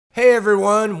Hey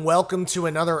everyone, welcome to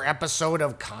another episode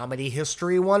of Comedy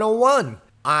History 101.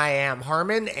 I am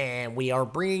Harmon, and we are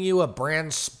bringing you a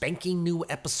brand spanking new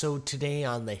episode today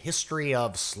on the history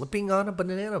of slipping on a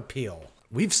banana peel.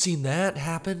 We've seen that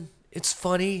happen. It's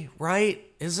funny, right?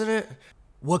 Isn't it?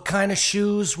 What kind of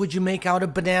shoes would you make out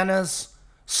of bananas?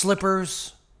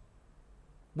 Slippers?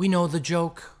 We know the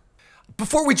joke.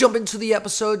 Before we jump into the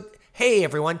episode, hey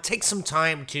everyone, take some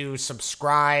time to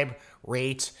subscribe,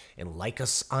 rate, and like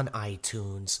us on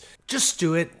iTunes. Just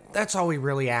do it. That's all we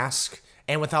really ask.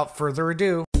 And without further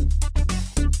ado...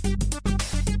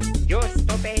 You're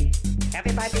stupid.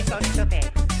 Everybody's so stupid.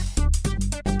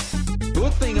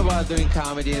 Good thing about doing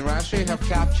comedy in Russia, you have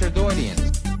captured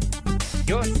audience.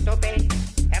 You're stupid.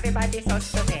 Everybody's so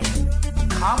stupid.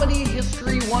 Comedy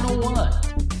History 101.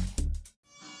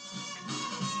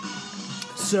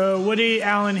 So Woody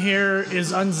Allen here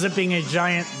is unzipping a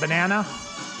giant banana.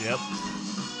 Yep.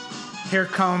 Here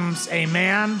comes a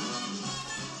man.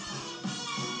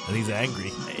 And he's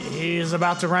angry. He's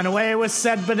about to run away with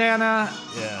said banana.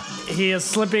 Yeah. He is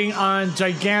slipping on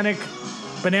gigantic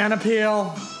banana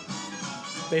peel.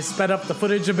 They sped up the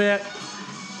footage a bit.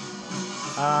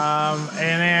 And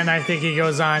then I think he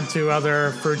goes on to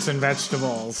other fruits and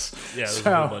vegetables. Yeah, there's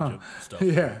a whole bunch of stuff.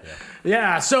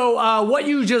 Yeah, so what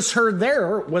you just heard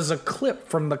there was a clip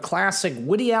from the classic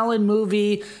Woody Allen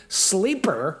movie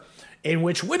Sleeper, in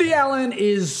which Woody Allen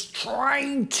is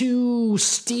trying to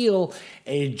steal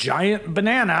a giant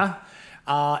banana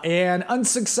and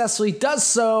unsuccessfully does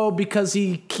so because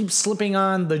he keeps slipping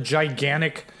on the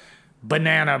gigantic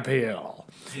banana peel.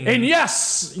 And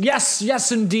yes,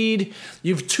 indeed,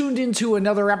 you've tuned into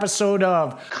another episode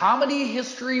of Comedy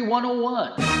History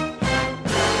 101.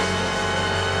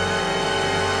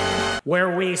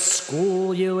 where we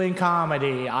school you in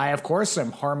comedy. I, of course,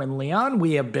 am Harmon Leon.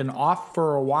 We have been off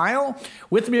for a while.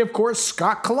 With me, of course,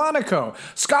 Scott Kalanico.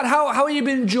 Scott, how have you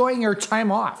been enjoying your time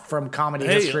off from Comedy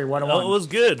History 101? It was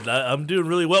good. I'm doing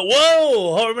really well.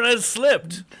 Whoa, Harmon, I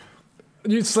slipped.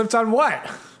 You slipped on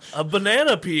what? A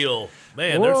banana peel.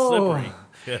 Man, they're slippery.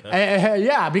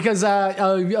 Yeah, because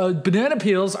banana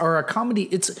peels are a comedy.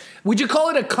 Would you call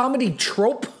it a comedy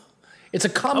trope? It's a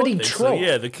comedy trope. So.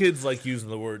 Yeah, the kids like using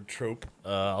the word trope.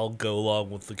 I'll go along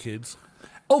with the kids.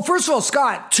 Oh, first of all,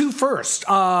 Scott, first,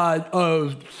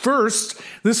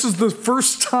 this is the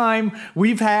first time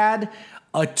we've had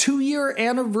a 2-year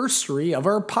anniversary of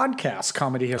our podcast,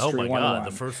 Comedy History 101. Oh my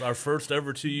God, our first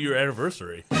ever 2-year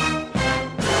anniversary.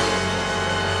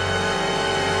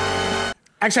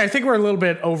 Actually, I think we're a little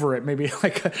bit over it, maybe,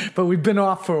 but we've been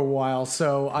off for a while,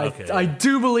 so I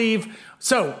do believe,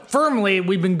 firmly,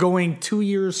 we've been going 2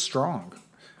 years strong.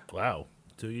 Wow,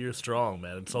 2 years strong,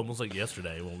 man. It's almost like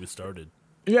yesterday when we started.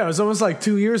 Yeah, it was almost like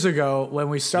 2 years ago when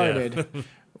we started,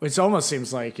 which almost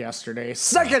seems like yesterday.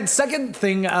 Second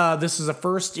thing, this is the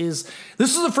first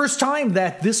time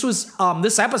that this was,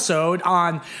 this episode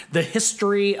on the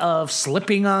history of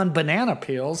slipping on banana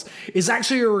peels is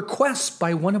actually a request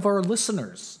by one of our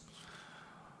listeners.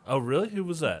 Oh, really? Who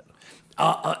was that?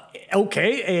 A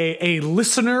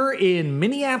listener in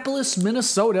Minneapolis,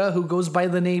 Minnesota, who goes by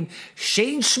the name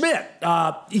Shane Schmidt.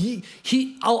 I'll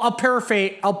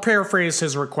paraphrase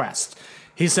his request.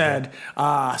 He said,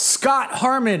 Scott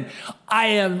Harmon, I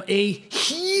am a huge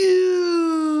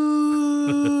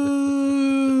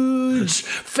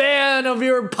fan of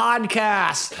your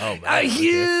podcast. Oh, man. A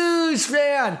huge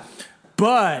fan.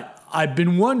 But I've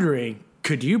been wondering,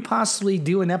 could you possibly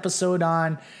do an episode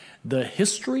on the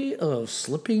history of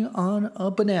slipping on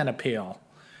a banana peel?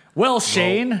 Well,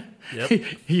 Shane,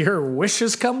 your wish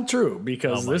has come true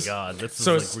because oh my God, this is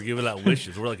like we're giving out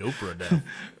wishes. We're like Oprah now.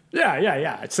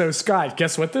 Yeah. So, Scott,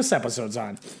 guess what this episode's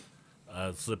on?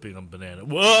 Slipping on banana.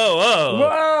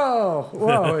 Whoa.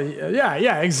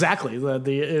 Yeah, exactly.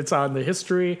 It's on the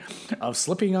history of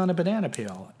slipping on a banana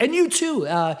peel. And you too,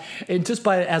 and just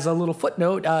as a little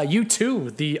footnote, you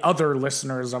too, the other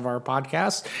listeners of our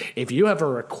podcast, if you have a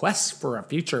request for a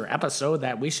future episode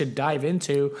that we should dive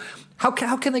into, how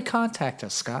can they contact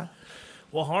us, Scott?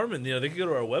 Well, Harmon, they can go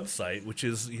to our website, which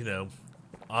is,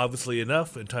 obviously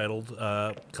enough, entitled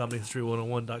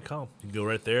comedyhistory101.com. You can go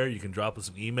right there. You can drop us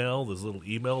an email. There's a little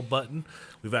email button.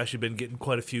 We've actually been getting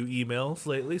quite a few emails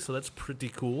lately, so that's pretty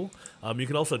cool. You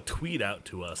can also tweet out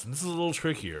to us, and this is a little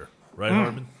trickier, right,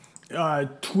 Harmon?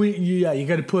 Tweet, yeah, you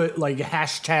got to put like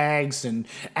hashtags and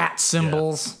 @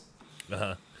 symbols.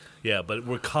 Yeah, but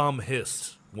we're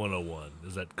ComHist101.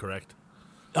 Is that correct?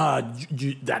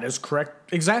 That is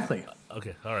correct. Exactly.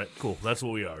 Okay, all right, cool. That's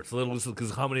what we are. It's a little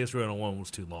because Comedy History 101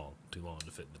 was too long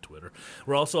to fit into Twitter.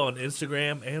 We're also on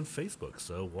Instagram and Facebook,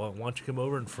 so why don't you come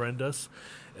over and friend us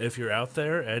if you're out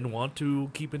there and want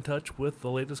to keep in touch with the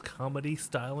latest comedy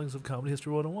stylings of Comedy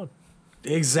History 101.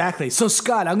 Exactly. So,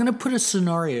 Scott, I'm going to put a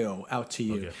scenario out to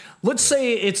you. Okay. Let's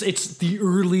say it's the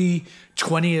early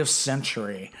 20th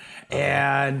century,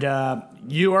 and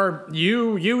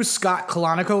you Scott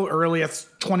Colonico,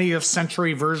 earliest 20th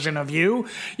century version of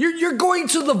you're going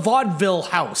to the vaudeville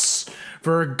house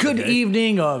for a good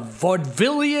evening of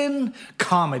vaudevillian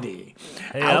comedy.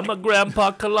 Hey, I'm a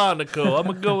Grandpa Colonico.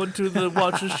 I'm going to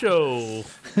watch a show.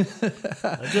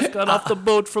 I just got off the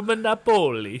boat from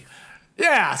Napoli.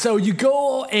 Yeah, so you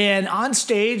go, and on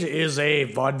stage is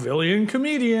a vaudevillian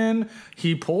comedian.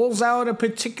 He pulls out a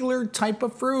particular type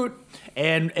of fruit,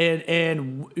 and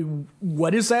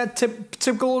what is that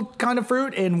typical kind of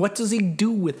fruit, and what does he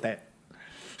do with it?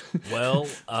 Well,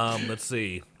 let's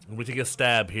see. We take a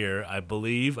stab here. I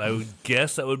would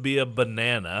guess that would be a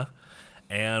banana,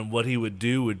 and what he would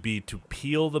do would be to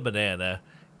peel the banana,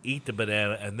 eat the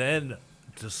banana, and then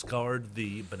discard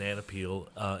the banana peel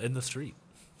in the street.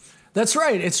 That's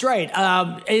right. It's right.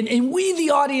 And we,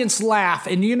 the audience, laugh.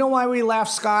 And you know why we laugh,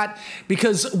 Scott?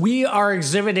 Because we are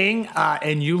exhibiting,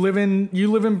 and you live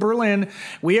in Berlin.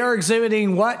 We are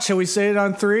exhibiting what? Shall we say it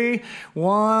on three?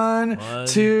 One,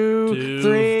 two,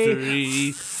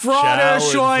 three.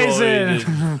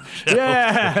 Fraudenschleusen.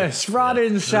 Yes,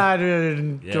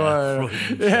 Fraudenschleusen.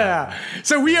 Yeah.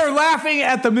 So we are laughing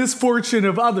at the misfortune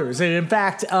of others. And in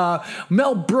fact,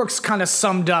 Mel Brooks kind of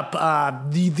summed up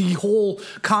the whole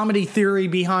comedy theory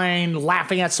behind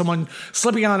laughing at someone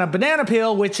slipping on a banana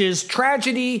peel, which is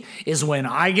tragedy is when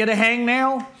I get a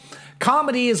hangnail.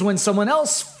 Comedy is when someone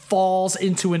else falls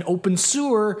into an open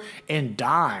sewer and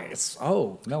dies.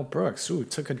 Oh, Mel Brooks. Ooh,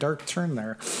 took a dark turn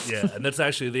there. Yeah, and that's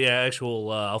actually the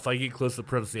actual, if I get close to the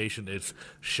pronunciation, it's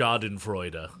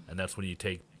Schadenfreude, and that's when you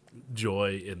take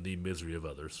joy in the misery of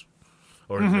others,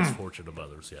 or the misfortune of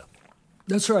others, yeah.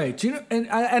 That's right. You know,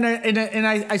 and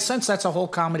I sense that's a whole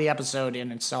comedy episode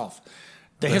in itself.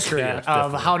 The history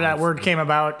of how that word came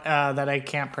about that I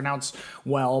can't pronounce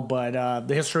well, but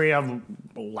the history of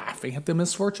laughing at the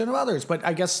misfortune of others. But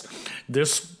I guess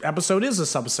this episode is a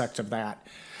subsect of that.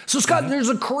 So, Scott, there's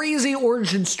a crazy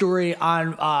origin story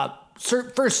on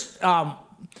first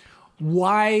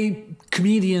why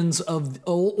comedians of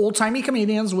old-timey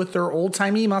comedians with their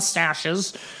old-timey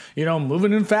mustaches, you know,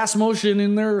 moving in fast motion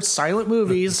in their silent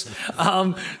movies,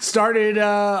 started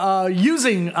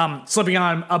using slipping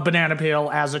on a banana peel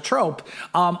as a trope.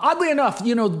 Oddly enough,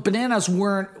 you know, bananas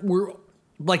were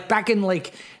like back in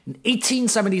like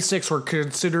 1876 were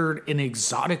considered an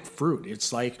exotic fruit.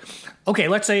 It's like, okay,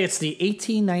 let's say it's the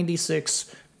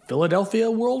 1896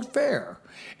 Philadelphia World Fair.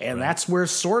 And that's where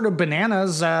sort of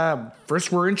bananas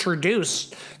first were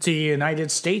introduced to the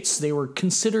United States. They were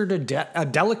considered a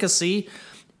delicacy,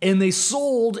 and they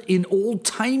sold in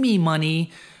old-timey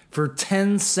money for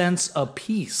 10 cents a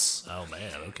piece. Oh,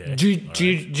 man, okay. Do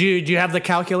you have the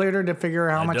calculator to figure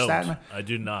out how much that? I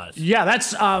do not. Yeah,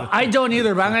 that's I don't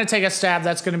either, but I'm going to take a stab.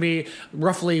 That's going to be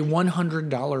roughly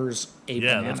 $100 a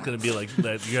banana. That's going to be like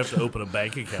that. You have to open a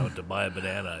bank account to buy a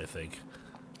banana, I think.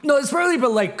 No, it's probably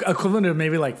but like equivalent to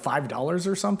maybe like $5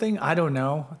 or something. I don't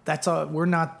know. We're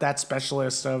not that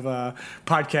specialist of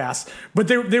podcasts. But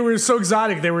they were so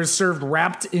exotic. They were served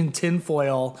wrapped in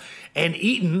tinfoil and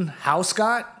eaten, how,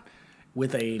 Scott?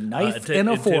 With a knife and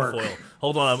a fork. Tinfoil.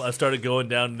 Hold on, I started going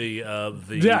down the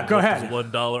yeah, go ahead.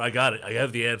 $1. I got it. I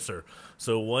have the answer.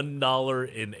 So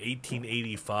 $1 in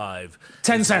 1885.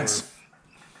 10 cents.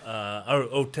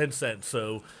 10 cents.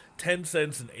 So 10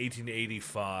 cents in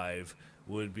 1885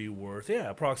 would be worth,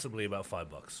 approximately about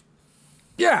 $5.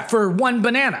 Yeah, for one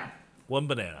banana. One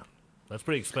banana. That's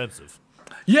pretty expensive.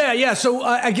 Yeah. So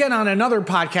again, on another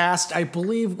podcast, I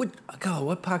believe, what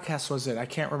podcast was it? I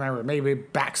can't remember. Maybe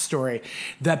Backstory.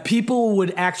 That people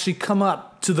would actually come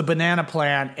up to the banana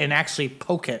plant and actually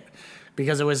poke it.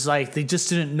 Because it was like, they just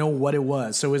didn't know what it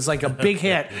was. So it was like a big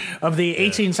hit of the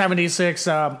 1876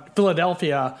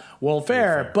 Philadelphia World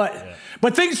Fair.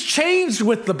 But things changed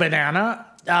with the banana.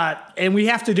 And we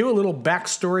have to do a little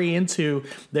backstory into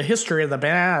the history of the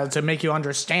banana to make you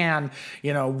understand,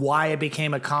 you know, why it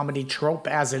became a comedy trope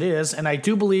as it is. And I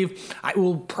do believe I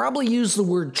will probably use the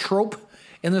word trope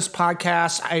in this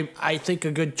podcast. I think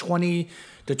a good 20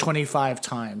 to 25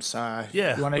 times. You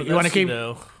want to keep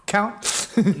count?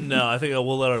 No, I think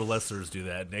we'll let our listeners do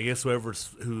that. And I guess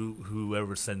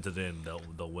whoever sends it in,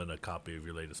 they'll win a copy of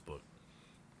your latest book.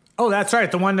 Oh, that's right.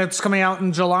 The one that's coming out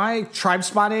in July, Tribe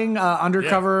Spotting,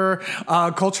 Undercover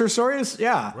Culture Stories.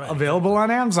 Yeah, Right. available on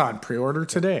Amazon. Pre-order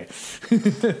today.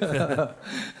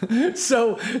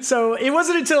 So it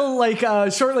wasn't until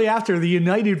shortly after the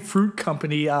United Fruit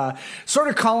Company sort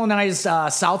of colonized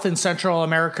South and Central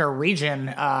America region,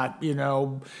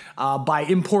 by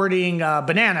importing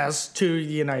bananas to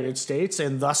the United States,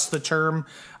 and thus the term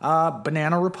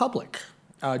Banana Republic.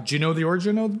 Did you know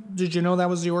that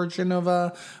was the origin of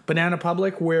Banana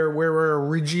Republic, where a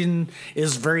region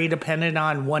is very dependent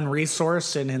on one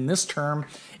resource, and in this term,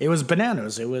 it was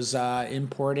bananas. It was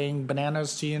importing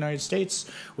bananas to the United States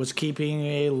was keeping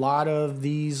a lot of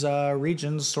these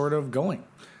regions sort of going.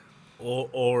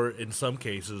 Or in some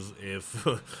cases, if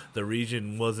the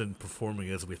region wasn't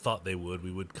performing as we thought they would,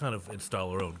 we would kind of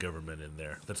install our own government in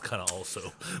there. That's kind of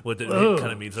also what it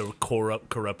kind of means, a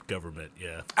corrupt government,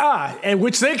 yeah. And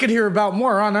which they could hear about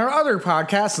more on our other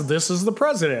podcast, This is the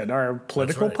President, our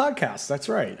political podcast. That's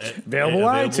right. Available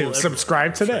on iTunes.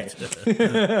 Subscribe today.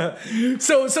 Right.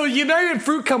 So United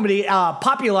Fruit Company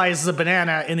popularized the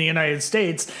banana in the United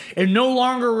States, and no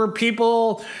longer were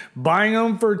people buying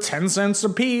them for 10 cents a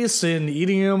piece and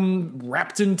eating them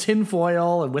wrapped in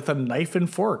tinfoil and with a knife and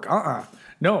fork.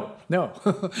 No.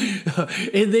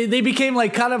 They became in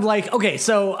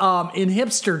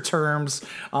hipster terms,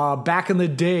 back in the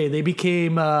day, they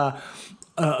became,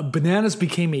 bananas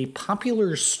became a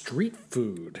popular street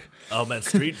food. Oh man,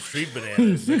 street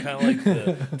bananas. They're kind of like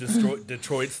the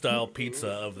Detroit-style pizza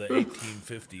of the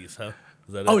 1850s, huh?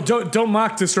 Don't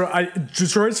mock Detroit.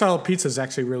 Detroit-style pizza is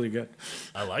actually really good.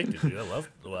 I liked it, dude. I loved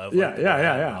it.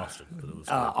 Yeah. Austin, but it was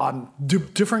on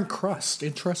different crust,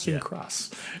 interesting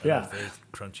crust. Yeah, very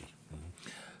crunchy.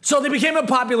 So they became a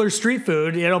popular street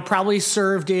food. Probably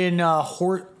served in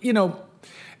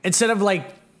instead of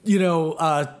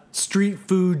street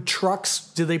food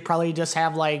trucks. Do they probably just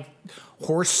have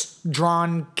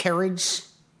horse-drawn carriage?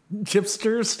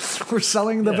 Hipsters were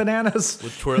selling the bananas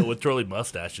with twirly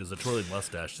mustaches. The twirly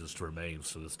mustaches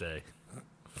remains to this day.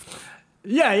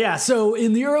 Yeah. So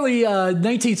in the early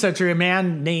 19th century, a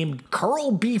man named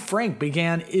Carl B. Frank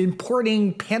began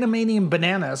importing Panamanian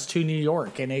bananas to New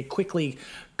York, and it quickly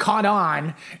caught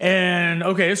on. And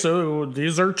so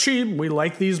these are cheap. We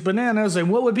like these bananas. And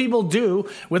what would people do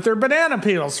with their banana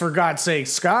peels, for God's sake,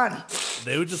 Scott?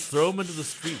 They would just throw them into the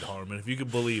street, Harmon, if you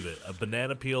could believe it. A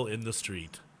banana peel in the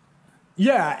street.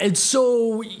 Yeah, and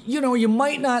so, you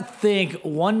might not think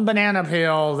one banana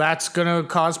peel, that's going to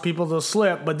cause people to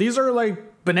slip, but these are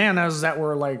bananas that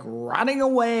were rotting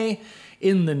away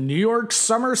in the New York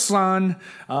summer sun.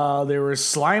 They were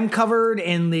slime covered,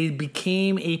 and they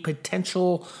became a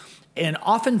potential and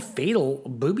often fatal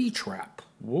booby trap.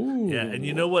 Ooh. Yeah, and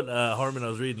you know what, Harmon, I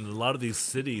was reading, a lot of these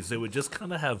cities, they would just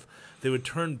kind of they would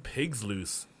turn pigs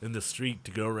loose in the street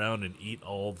to go around and eat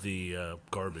all the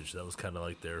garbage. That was kind of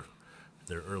like their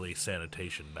early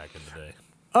sanitation back in the day.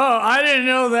 Oh, I didn't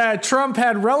know that Trump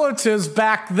had relatives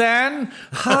back then.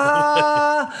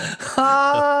 Ha,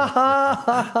 ha, ha,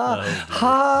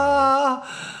 ha,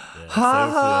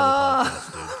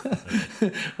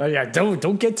 ha.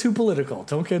 Don't get too political.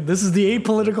 This is the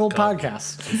apolitical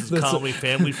podcast. This is comedy,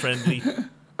 family friendly,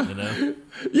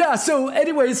 Yeah, so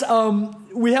anyways,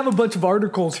 we have a bunch of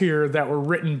articles here that were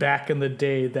written back in the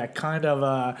day that kind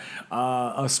of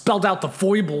spelled out the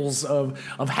foibles of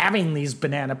having these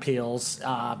banana peels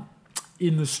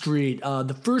in the street.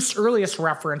 The first earliest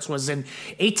reference was in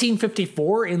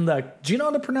 1854 in do you know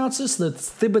how to pronounce this? The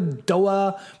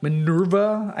Thibodeau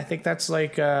Minerva. I think that's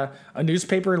a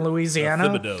newspaper in Louisiana.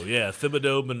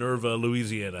 Thibodeau Minerva,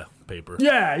 Louisiana paper.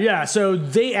 Yeah. So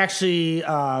they actually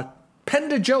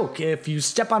penned a joke. If you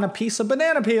step on a piece of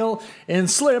banana peel and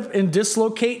slip and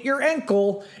dislocate your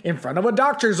ankle in front of a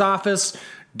doctor's office,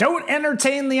 don't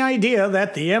entertain the idea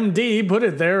that the MD put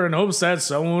it there in hopes that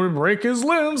someone would break his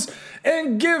limbs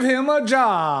and give him a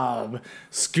job.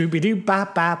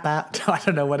 Scooby-Doo-bop-bop-bop. I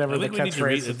don't know, whatever the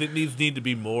catchphrase is. I think these need to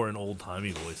be more in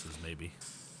old-timey voices, maybe.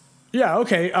 Yeah,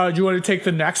 okay. Do you want to take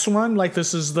the next one?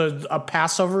 This is a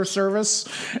Passover service?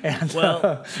 And,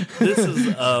 this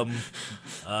is...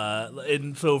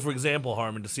 and so, for example,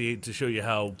 Harmon, to show you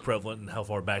how prevalent and how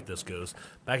far back this goes,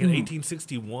 back in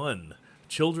 1861,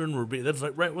 children were being, that's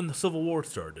right when the Civil War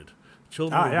started.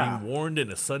 Children were being warned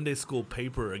in a Sunday school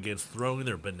paper against throwing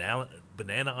their banana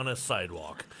on a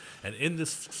sidewalk. And in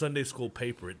this Sunday school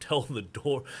paper, it told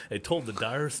the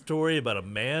dire story about a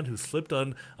man who slipped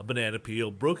on a banana peel,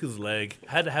 broke his leg,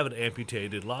 had to have it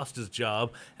amputated, lost his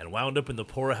job, and wound up in the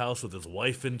poorhouse with his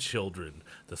wife and children.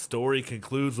 The story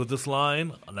concludes with this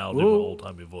line. Now I'll do my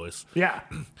old-timey voice. Yeah.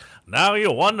 Now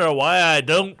you wonder why I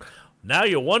don't Now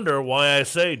you wonder why I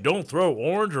say don't throw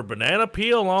orange or banana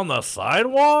peel on the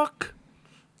sidewalk?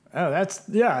 Oh, that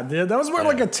was more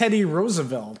like a Teddy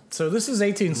Roosevelt. So this is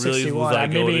 1861. Really, was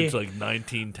that going maybe into like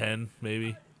 1910,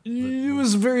 maybe? it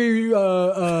was very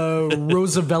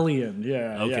Rooseveltian.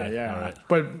 Yeah, Okay, yeah. all right.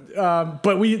 But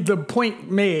the point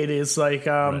made is like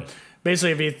Right.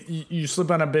 basically if you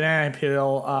slip on a banana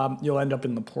peel, you'll end up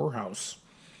in the poorhouse.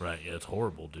 Right, yeah, it's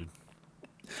horrible, dude.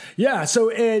 Yeah, so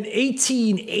in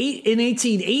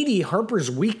 1880, Harper's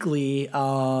Weekly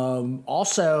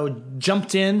also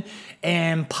jumped in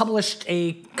and published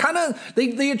a kind of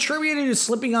they attributed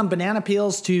slipping on banana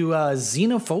peels to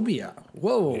xenophobia.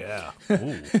 Whoa. Yeah.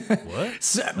 Ooh, what?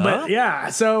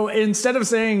 So instead of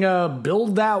saying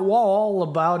build that wall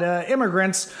about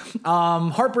immigrants,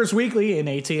 Harper's Weekly in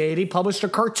 1880 published a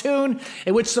cartoon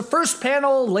in which the first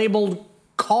panel labeled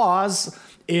cause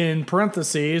in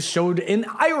parentheses showed an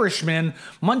Irishman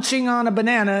munching on a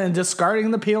banana and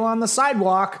discarding the peel on the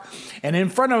sidewalk. And in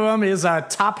front of him is a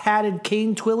top-hatted,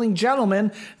 cane-twirling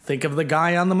gentleman. Think of the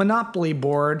guy on the Monopoly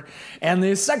board. And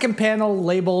the second panel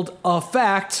labeled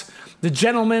effect. The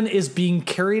gentleman is being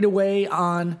carried away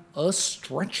on a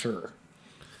stretcher.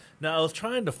 Now, I was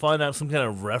trying to find out some kind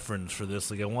of reference for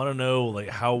this. Like, I want to know like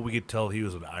how we could tell he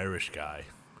was an Irish guy.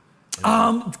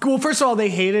 Well, first of all, they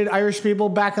hated Irish people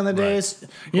back in the days.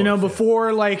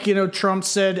 Before, Trump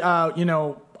said,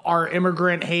 our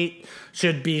immigrant hate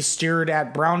should be steered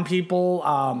at brown people.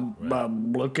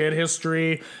 Look at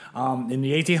history. In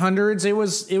the 1800s,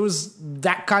 it was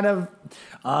that kind of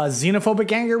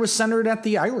xenophobic anger was centered at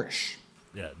the Irish.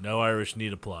 Yeah, no Irish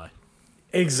need apply.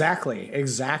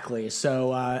 Exactly.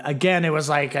 So again, it was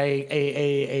like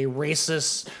a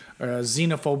racist,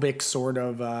 xenophobic sort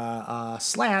of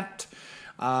slant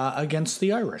against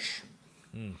the Irish.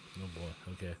 Oh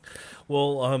boy. Okay.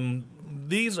 Well,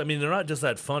 these, I mean, they're not just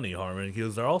that funny, Harmon,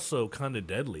 because they're also kind of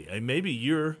deadly. And maybe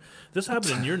this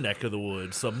happened in your neck of the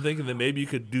woods, so I'm thinking that maybe you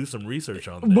could do some research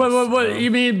on this. What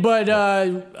you mean?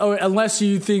 Unless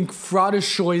you think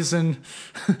Fradescheusen,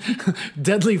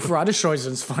 deadly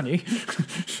Fradescheusen's funny.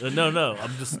 No.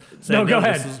 I'm just saying. No, go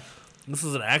ahead. This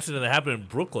is an accident that happened in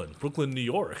Brooklyn, New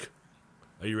York.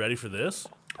 Are you ready for this?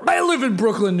 I live in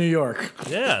Brooklyn, New York.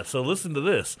 Yeah, so listen to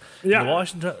this. Yeah.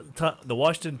 The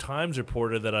Washington Times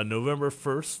reported that on November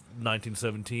 1st,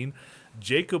 1917,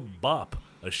 Jacob Bopp,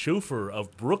 a chauffeur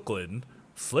of Brooklyn,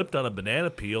 slipped on a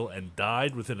banana peel and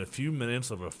died within a few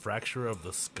minutes of a fracture of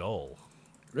the skull.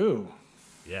 Ooh.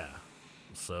 Yeah.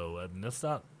 So that's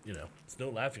not, it's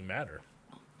no laughing matter.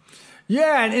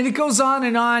 Yeah, and it goes on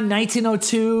and on.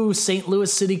 1902, St.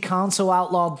 Louis City Council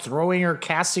outlawed throwing or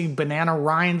casting banana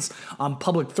rinds on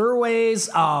public thoroughways.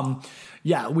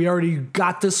 Yeah, we already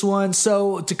got this one.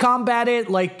 So to combat it,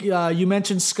 like you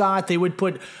mentioned, Scott, they would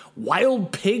put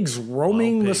wild pigs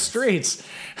roaming the streets.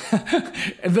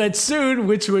 But soon,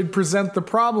 which would present the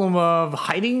problem of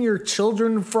hiding your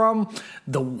children from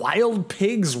the wild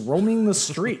pigs roaming the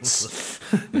streets.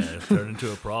 Yeah, it turned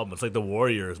into a problem. It's like the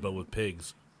Warriors, but with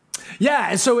pigs.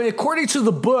 Yeah, so according to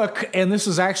the book, and this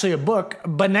is actually a book,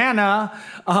 Banana,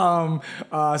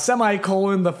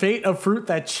 The Fate of Fruit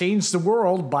That Changed the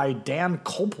World by Dan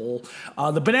Koppel,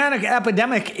 the banana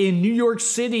epidemic in New York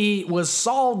City was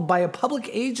solved by a public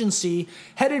agency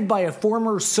headed by a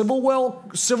former Civil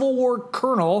War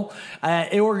colonel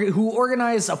who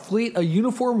organized a fleet of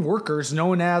uniformed workers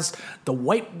known as the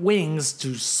White Wings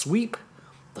to sweep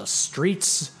the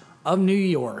streets of New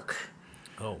York.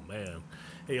 Oh, man.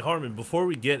 Hey, Harmon, before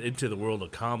we get into the world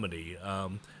of comedy,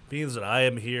 being that I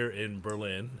am here in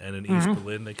Berlin and in East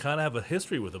Berlin, they kind of have a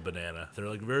history with a banana. They're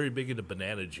like very big into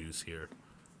banana juice here.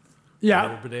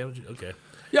 Yeah. Banana juice? Okay.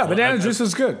 Yeah, well, banana juice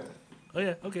is good. Oh,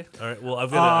 yeah. Okay. All right. Well,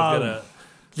 I've got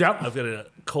a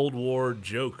Cold War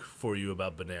joke for you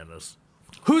about bananas.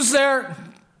 Who's there?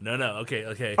 No.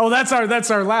 Okay. Oh, that's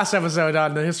our last episode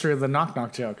on the history of the knock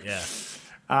knock joke. Yeah.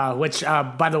 Which,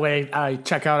 by the way, I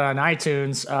check out on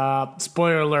iTunes.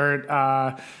 Spoiler alert.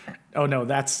 Oh, no,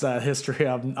 that's the history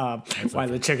of why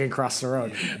the chicken crossed the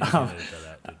road.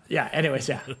 Yeah, anyways,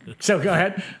 yeah. So go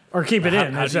ahead. Or keep it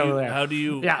in. How do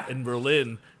you in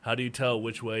Berlin, how do you tell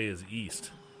which way is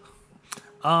east?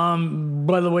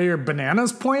 By the way your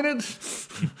banana's pointed?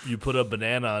 You put a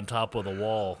banana on top of the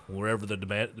wall. Wherever the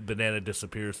banana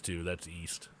disappears to, that's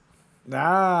east.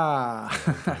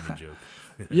 Ah. Joke.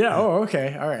 Yeah. Oh,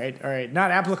 okay. All right.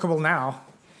 Not applicable now.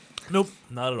 Nope,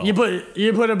 not at all.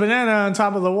 You put a banana on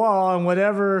top of the wall, and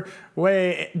whatever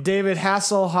way David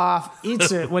Hasselhoff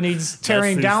eats it when he's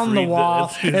tearing down the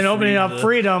wall and opening up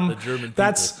freedom. The German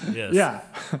that's people. Yes. Yeah.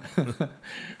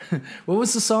 What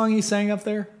was the song he sang up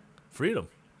there? Freedom.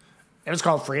 It was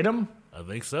called Freedom. I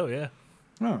think so. Yeah.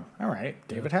 Oh, all right.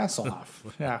 David Hasselhoff.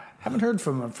 Yeah, haven't heard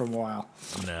from him for a while.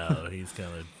 No, he's kind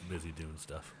of busy doing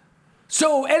stuff.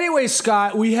 So anyway,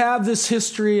 Scott, we have this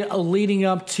history leading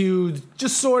up to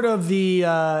just sort of the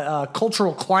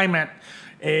cultural climate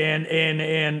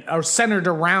and are centered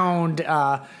around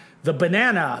the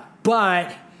banana.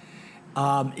 But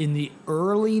in the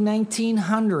early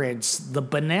 1900s, the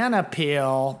banana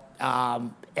peel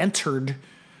entered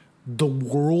the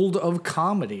world of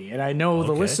comedy. And I know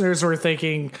the listeners were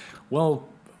thinking, well,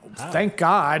 thank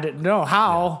God. No,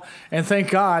 how? Yeah. And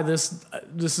thank God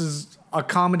this is a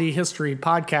comedy history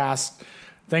podcast.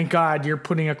 Thank God you're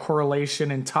putting a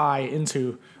correlation and tie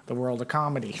into the world of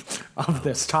comedy of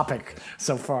this topic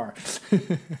so far.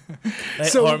 Hey,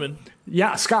 Harmon.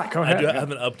 Yeah, Scott, go ahead. I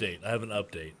have an update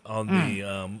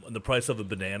on the price of a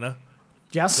banana.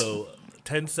 Yes. So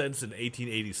 10 cents in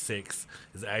 1886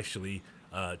 is actually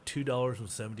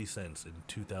 $2.70 in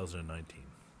 2019.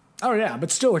 Oh yeah, but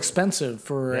still expensive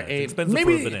for expensive for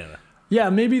a banana. Yeah,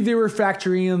 maybe they were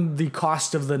factoring in the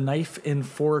cost of the knife and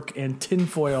fork and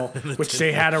tinfoil, which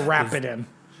they had to wrap it in.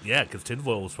 Yeah, because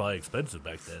tinfoil was probably expensive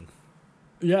back then.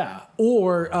 Yeah,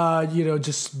 or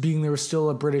just being there was still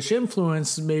a British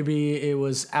influence, maybe it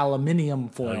was aluminium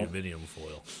foil. Aluminium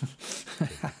foil.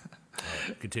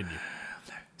 Continue.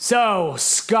 So,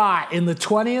 Scott, in the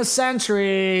 20th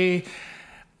century,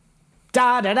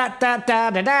 the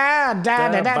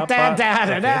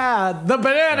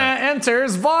banana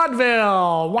enters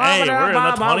vaudeville. Hey, we're in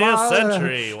the 20th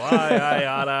century. Why,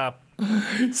 yada.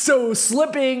 So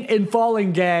slipping and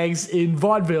falling gags in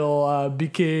vaudeville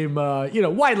became,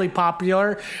 widely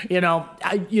popular.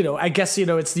 I guess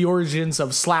it's the origins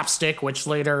of slapstick, which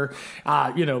later,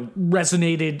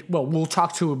 resonated. Well, we'll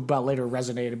talk to about later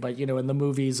resonated, but in the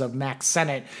movies of Mack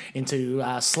Sennett into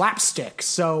slapstick.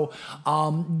 So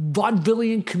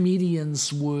vaudevillian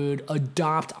comedians would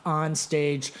adopt on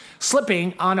stage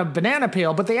slipping on a banana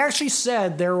peel, but they actually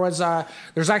said there's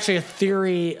actually a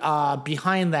theory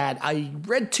behind that. I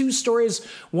read two stories.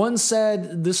 One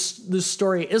said this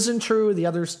story isn't true. The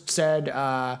other said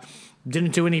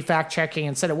didn't do any fact checking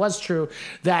and said it was true,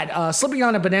 that slipping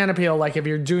on a banana peel, like if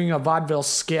you're doing a vaudeville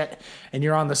skit and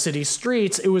you're on the city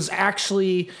streets, it was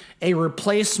actually a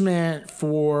replacement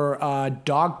for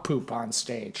dog poop on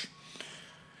stage.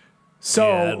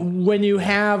 So when you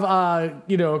have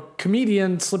a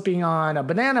comedian slipping on a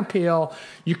banana peel,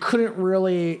 you couldn't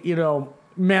really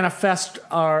manifest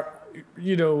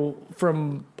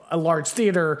from a large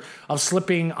theater of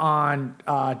slipping on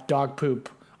dog poop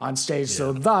on stage. Yeah.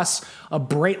 So thus, a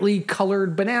brightly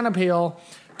colored banana peel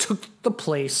took the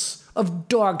place of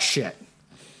dog shit.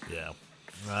 Yeah.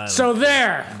 So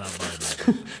there. I'm not buying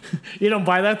that. You don't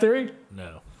buy that theory?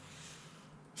 No.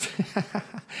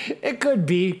 It could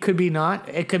be not.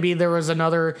 It could be there was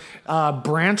another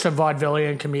branch of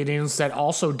vaudevillian comedians that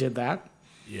also did that.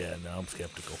 Yeah, no, I'm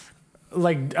skeptical.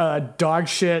 Like dog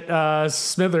shit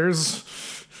Smithers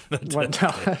from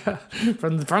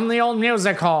the old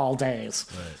music hall days.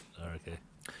 Right. Okay.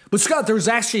 But Scott, there's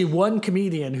actually one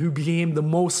comedian who became the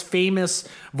most famous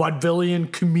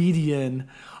vaudevillian comedian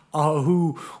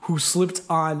who slipped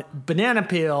on banana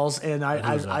peels, and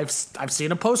I've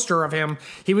seen a poster of him.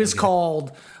 He was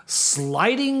called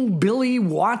Sliding Billy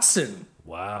Watson.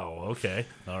 Wow, okay,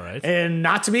 all right. And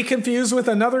not to be confused with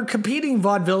another competing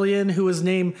vaudevillian who was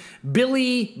named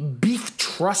Billy Beef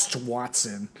Trust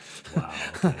Watson. Wow.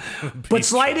 Okay. But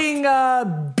sliding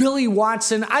Billy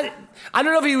Watson, I don't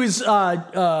know if he was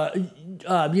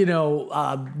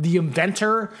the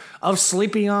inventor of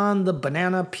sleeping on the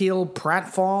banana peel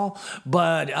pratfall,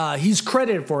 but he's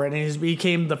credited for it, and he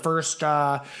became the first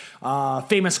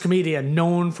famous comedian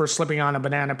known for slipping on a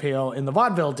banana peel in the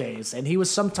vaudeville days. And he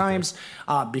was sometimes,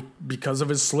 because of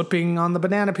his slipping on the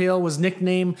banana peel, was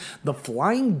nicknamed the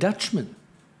Flying Dutchman.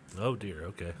 Oh dear,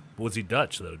 okay. Was he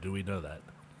Dutch though? Do we know that?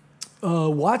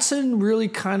 Watson really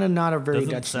kind of not a very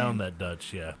Doesn't Dutch sound name. that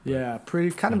Dutch, yeah. Yeah,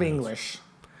 pretty kind of English.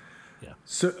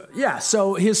 Yeah.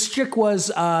 So his shtick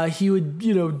was he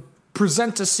would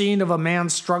present a scene of a man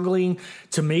struggling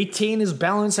to maintain his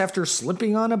balance after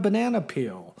slipping on a banana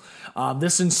peel.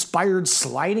 This inspired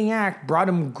sliding act brought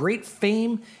him great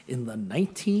fame in the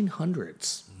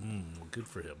 1900s. Good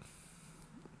for him.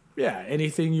 Yeah.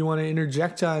 Anything you want to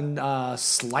interject on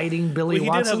sliding Billy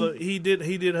Watson? He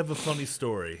did have a funny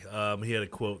story. He had a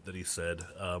quote that he said.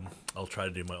 I'll try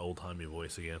to do my old-timey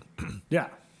voice again. Yeah.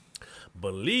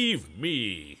 Believe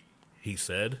me, he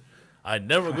said, I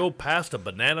never go past a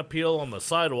banana peel on the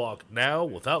sidewalk now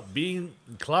without being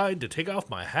inclined to take off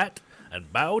my hat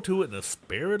and bow to it in a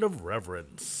spirit of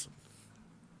reverence.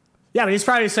 Yeah, but he's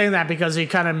probably saying that because he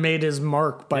kind of made his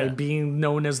mark by being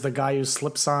known as the guy who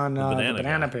slips on the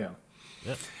banana peel.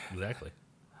 Yep, exactly.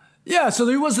 Yeah, so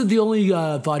he wasn't the only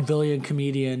vaudevillian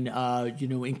comedian,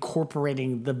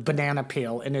 incorporating the banana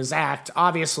peel in his act.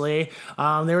 Obviously,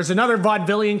 there was another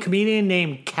vaudevillian comedian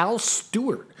named Cal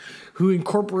Stewart who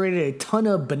incorporated a ton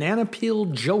of banana peel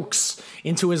jokes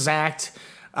into his act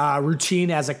routine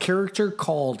as a character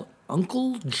called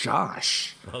Uncle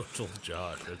Josh. Uncle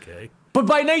Josh, okay. But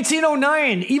by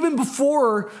 1909, even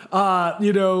before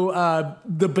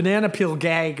the banana peel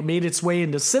gag made its way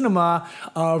into cinema,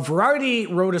 Variety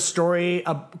wrote a story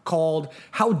called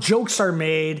 "How Jokes Are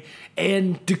Made"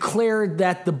 and declared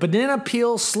that the banana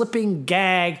peel slipping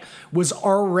gag was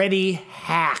already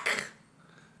hack.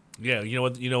 Yeah,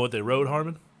 you know what they wrote,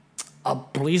 Harmon?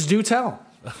 Please do tell.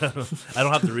 I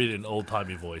don't have to read it in old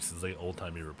timey voice. It's like old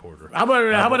timey reporter. How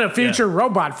about a future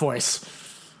robot voice?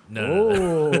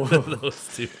 No.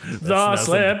 Those two. The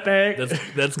slipping.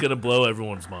 That's going to blow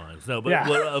everyone's minds. No, but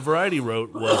what a Variety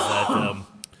wrote was that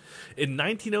in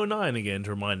 1909, again, to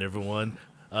remind everyone,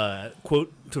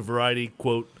 quote to Variety,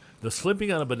 quote, "The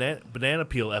slipping on a banana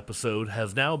peel episode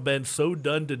has now been so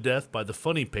done to death by the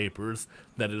funny papers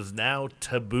that it is now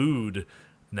tabooed,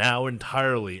 now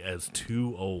entirely as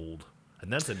too old."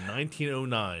 And that's in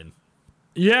 1909.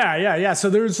 Yeah. So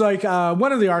there's like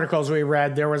one of the articles we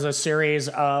read, there was a series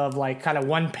of like kind of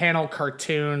one panel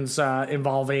cartoons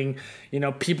involving,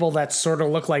 people that sort of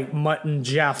look like Mutt and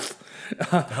Jeff,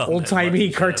 old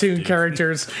timey cartoon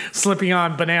characters slipping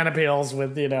on banana peels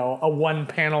with, a one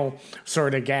panel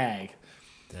sort of gag.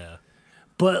 Yeah.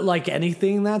 But like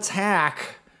anything that's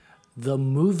hack, the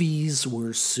movies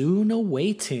were soon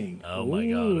awaiting. Oh my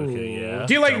God! Okay, yeah.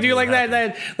 Do you like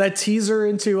that teaser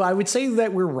into? I would say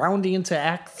that we're rounding into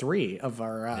Act 3 of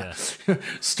our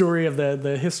story of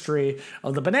the history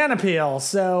of the banana peel.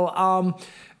 So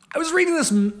I was reading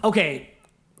this. Okay,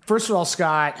 first of all,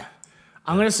 Scott,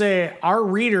 I'm going to say our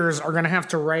readers are going to have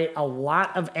to write a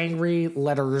lot of angry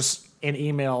letters and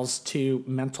emails to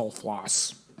Mental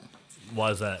Floss.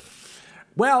 Why is that?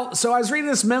 Well, so I was reading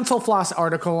this Mental Floss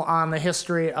article on the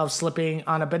history of slipping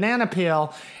on a banana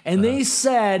peel, and they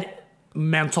said,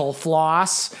 Mental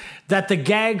Floss, that the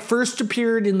gag first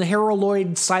appeared in the Harold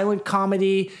Lloyd silent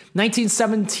comedy,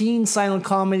 1917 silent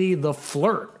comedy, The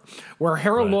Flirt, where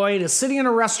Harold Lloyd is sitting in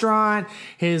a restaurant,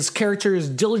 his character is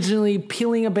diligently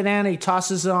peeling a banana, he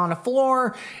tosses it on the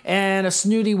floor, and a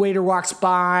snooty waiter walks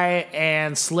by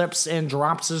and slips and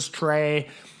drops his tray,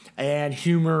 and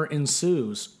humor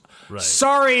ensues. Right.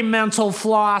 Sorry, Mental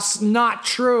Floss, not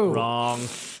true. Wrong.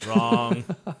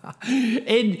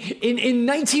 In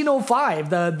 1905,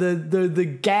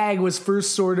 the gag was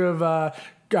first sort of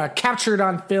captured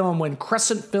on film when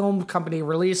Crescent Film Company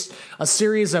released a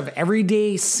series of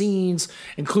everyday scenes,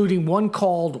 including one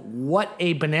called "What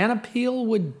a Banana Peel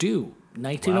Would Do."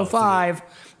 1905. Wow,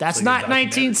 that's not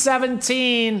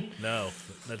 1917. No,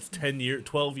 that's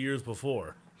 12 years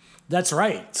before. That's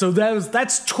right. So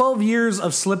that's 12 years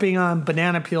of slipping on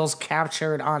banana peels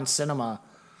captured on cinema.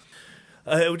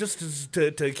 Just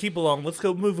to keep along, let's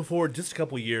go moving forward just a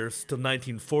couple years to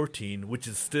 1914, which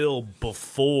is still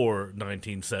before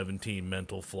 1917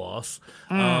 Mental Floss.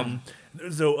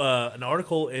 There's an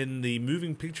article in the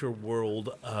Moving Picture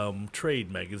World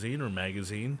trade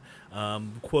magazine,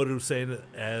 quoted saying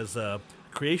as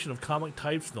creation of comic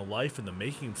types in the life and the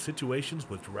making of situations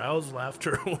which rouse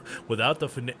laughter without the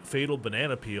fatal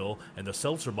banana peel and the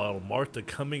seltzer bottle marked the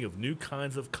coming of new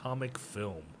kinds of comic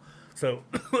film. So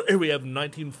here we have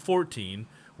 1914,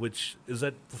 which is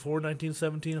that before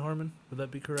 1917, Harmon? Would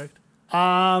that be correct?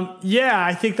 Yeah,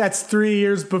 I think that's 3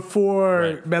 years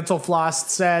before Mental Floss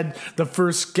said the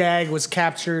first gag was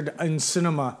captured in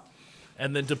cinema.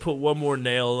 And then to put one more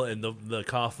nail in the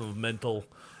coffin of Mental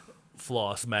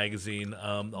Floss magazine.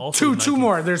 Also two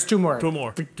more. There's two more. Two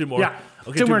more. Yeah.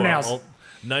 Okay, two more nails.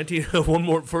 One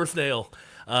more first nail.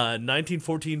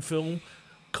 1914 film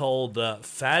called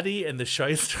Fatty and the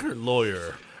Shyster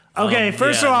Lawyer. Okay,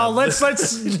 first of all, let's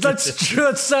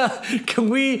can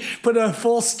we put a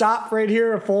full stop right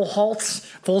here, a full halt,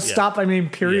 stop? I mean,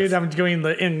 period. Yes. I'm doing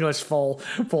the English full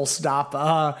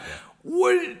stop.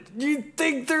 What do you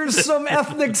think? There's some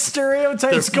ethnic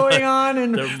stereotypes going on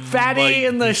in Fatty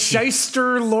and the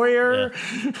Shyster Lawyer.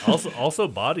 Yeah. Also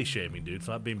body shaming, dude. It's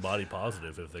not being body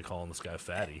positive if they're calling this guy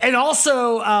Fatty. And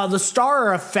also, the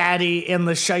star of Fatty and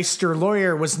the Shyster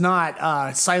Lawyer was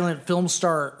not silent film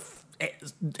star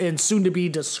and soon to be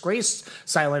disgraced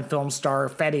silent film star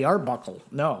Fatty Arbuckle.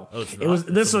 No, it's not.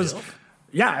 It's a different Fatty.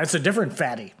 Yeah, it's a different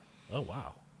Fatty. Oh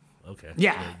wow. Okay.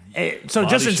 Yeah. So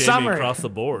Body just in shaming summary, across the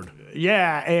board.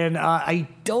 yeah, and I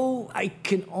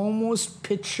can almost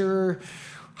picture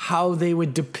how they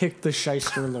would depict the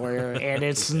shyster lawyer, and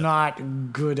it's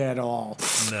not good at all.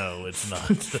 No, it's not.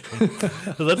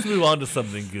 So let's move on to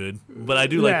something good. But I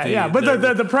do like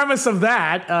But the premise of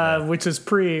that, which is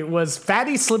was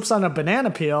Fatty slips on a banana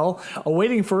peel,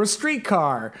 waiting for a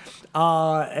streetcar,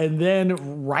 and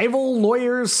then rival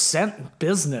lawyers sent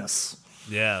business.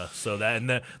 Yeah, so that and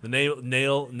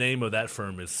the name of that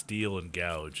firm is Steal and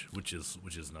Gouge, which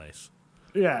is nice.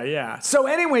 Yeah. So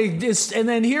anyway, and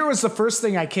then here was the first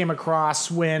thing I came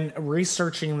across when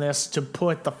researching this to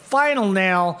put the final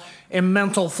nail in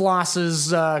Mental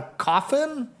Floss's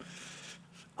coffin.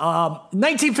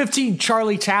 1915,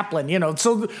 Charlie Chaplin.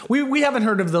 So we haven't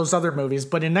heard of those other movies,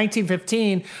 but in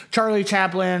 1915, Charlie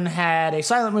Chaplin had a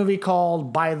silent movie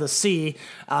called By the Sea,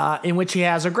 in which he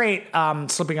has a great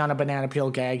slipping on a banana peel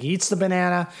gag. He eats the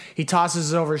banana, he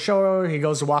tosses it over his shoulder, he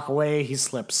goes to walk away, he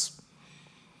slips.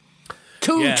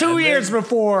 Two years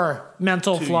before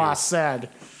Mental Floss said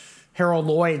Harold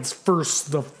Lloyd's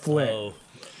first the flip.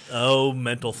 Oh,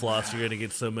 Mental Floss, you're gonna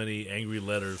get so many angry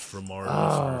letters from our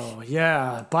listeners. Oh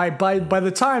yeah. By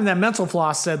the time that Mental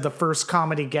Floss said the first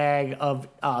comedy gag of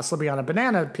slipping on a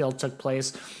banana peel took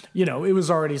place, it was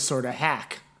already sort of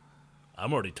hack.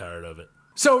 I'm already tired of it.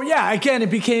 So yeah, again, it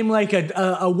became like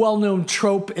a well-known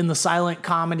trope in the silent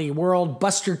comedy world.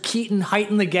 Buster Keaton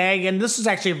heightened the gag, and this is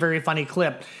actually a very funny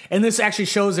clip. And this actually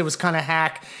shows it was kind of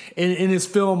hack. In his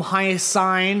film High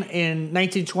Sign in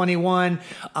 1921,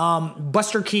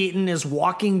 Buster Keaton is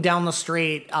walking down the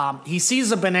street. He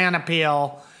sees a banana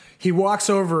peel. He walks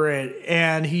over it,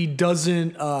 and he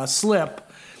doesn't slip.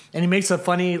 And he makes a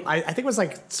funny, I think it was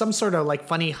like some sort of like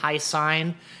funny high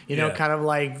sign, kind of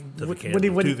like to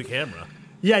the camera.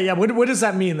 Yeah. What does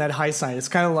that mean? That high sign? It's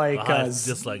kind of like it's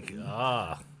just like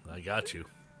I got you.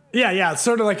 Yeah. It's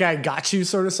sort of like I got you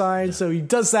sort of sign. Yeah. So he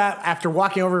does that after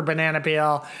walking over a banana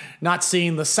peel, not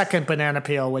seeing the second banana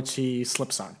peel, which he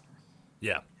slips on.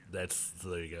 Yeah, there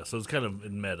you go. So it's kind of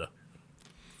in meta.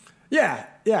 Yeah,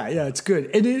 it's good.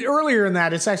 And earlier in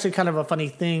that, it's actually kind of a funny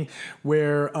thing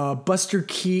where Buster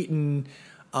Keaton,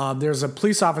 there's a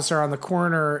police officer on the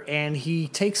corner, and he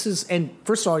takes and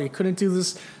first of all, you couldn't do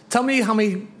this. Tell me how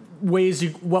many ways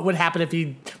what would happen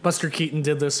if Buster Keaton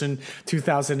did this in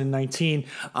 2019.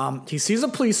 He sees a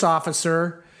police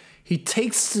officer, he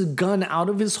takes the gun out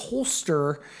of his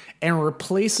holster and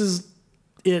replaces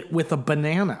it with a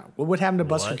banana. What would happen to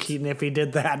Buster Keaton if he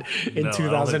did that in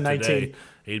 2019?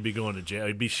 He'd be going to jail.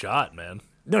 He'd be shot, man.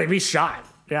 No, he'd be shot.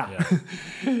 Yeah.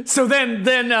 So then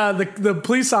the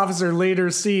police officer later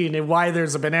seen, and why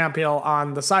there's a banana peel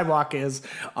on the sidewalk is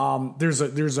there's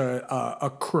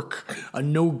a crook, a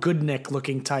no good Nick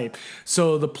looking type.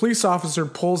 So the police officer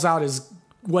pulls out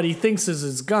what he thinks is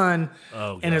his gun,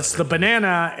 and it's the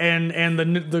banana, and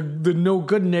the no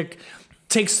good Nick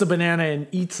takes the banana and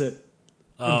eats it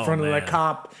in front of the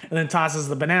cop, and then tosses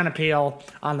the banana peel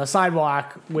on the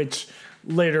sidewalk, which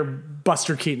later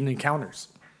Buster Keaton encounters.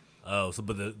 Oh, so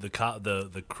but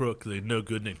the crook, the no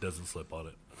good Nick doesn't slip on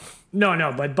it.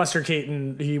 No, but Buster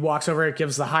Keaton, he walks over it,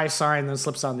 gives the high sign, then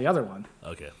slips on the other one.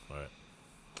 Okay, all right.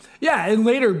 Yeah, and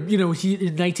later, he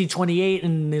in 1928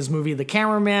 in his movie The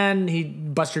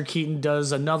Cameraman, Buster Keaton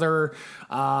does another,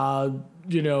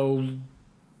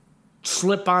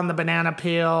 slip on the banana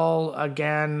peel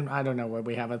again. I don't know what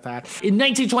we have at that. In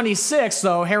 1926,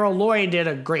 though, Harold Lloyd did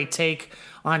a great take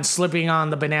on slipping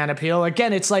on the banana peel.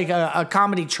 Again, it's like a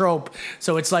comedy trope.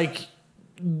 So it's like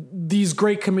these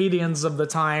great comedians of the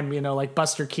time, like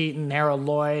Buster Keaton, Harold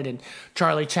Lloyd, and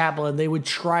Charlie Chaplin, they would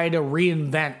try to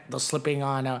reinvent the slipping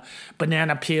on a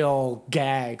banana peel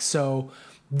gag. So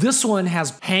this one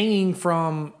has hanging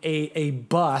from a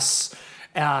bus,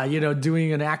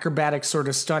 doing an acrobatic sort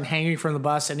of stunt, hanging from the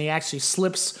bus, and he actually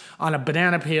slips on a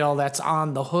banana peel that's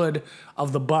on the hood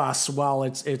of the bus while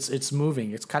it's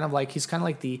moving. It's kind of like he's kind of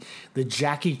like the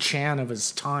Jackie Chan of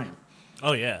his time.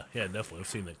 Oh yeah, definitely. I've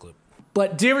seen that clip.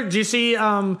 But do you see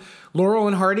Laurel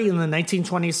and Hardy in the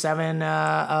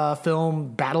 1927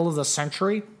 film Battle of the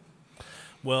Century?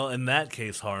 Well, in that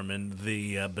case, Harmon,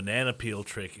 the banana peel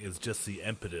trick is just the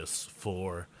impetus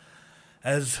for,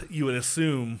 as you would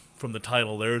assume from the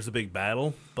title, there is a big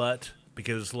battle, but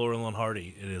because it's Laurel and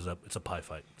Hardy, it's a pie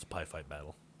fight. It's a pie fight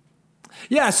battle.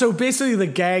 Yeah, so basically the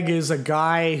gag is a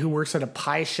guy who works at a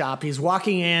pie shop. He's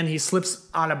walking in, he slips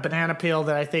on a banana peel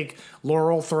that I think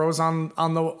Laurel throws on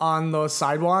the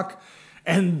sidewalk,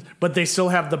 but they still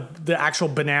have the actual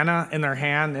banana in their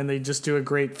hand, and they just do a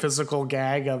great physical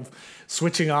gag of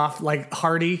switching off. Like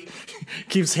Hardy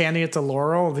keeps handing it to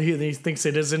Laurel. He thinks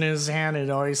it is in his hand. It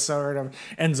always sort of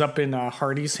ends up in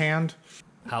Hardy's hand.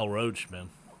 Hal Roach, man.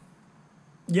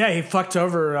 Yeah, he fucked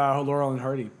over Laurel and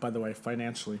Hardy, by the way,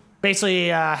 financially. Basically,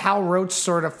 Hal Roach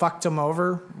sort of fucked him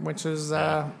over, which is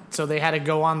so they had to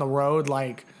go on the road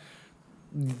like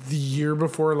the year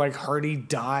before like Hardy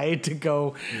died to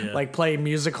go like play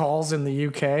music halls in the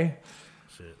UK.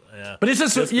 Shit, yeah. But it's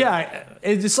just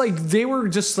it's like they were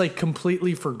just like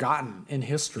completely forgotten in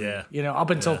history. Yeah. You know, up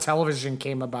until television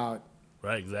came about.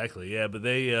 Right, exactly. Yeah, but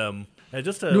they I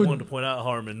just wanted to point out,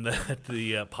 Harmon, that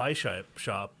the pie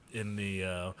shop in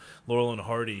the Laurel and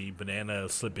Hardy banana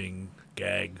slipping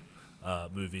gag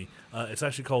movie, it's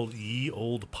actually called Ye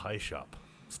Old Pie Shop,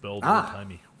 spelled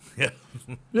old-timey.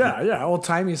 Yeah,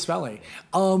 old-timey spelling.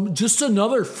 Just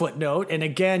another footnote, and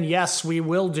again, yes, we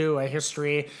will do a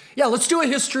history. Yeah, let's do a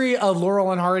history of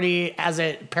Laurel and Hardy as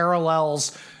it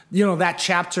parallels, that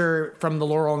chapter from the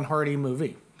Laurel and Hardy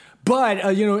movie. But,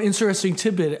 interesting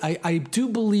tidbit, I do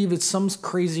believe it's some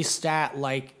crazy stat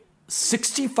like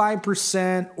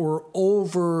 65% or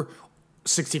over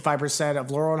 65%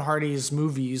 of Laurel and Hardy's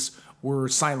movies were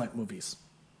silent movies.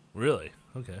 Really?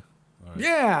 Okay. All right.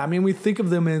 Yeah, I mean, we think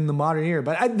of them in the modern era,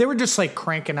 but they were just like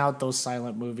cranking out those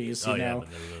silent movies. You know,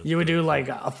 you would do like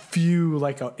a few,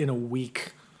 in a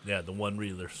week. Yeah, the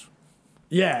one-reelers.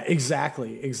 Yeah,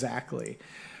 exactly.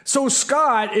 So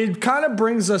Scott, it kind of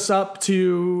brings us up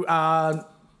to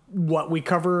what we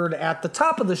covered at the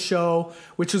top of the show,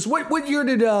 which is what year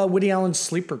did Woody Allen's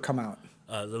Sleeper come out?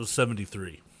 That was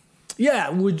 1973. Yeah,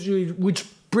 which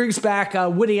brings back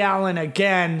Woody Allen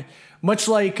again, much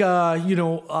like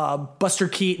Buster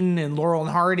Keaton and Laurel and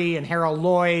Hardy and Harold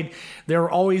Lloyd. They're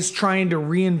always trying to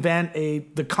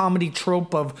reinvent the comedy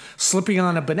trope of slipping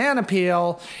on a banana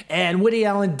peel, and Woody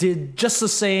Allen did just the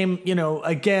same.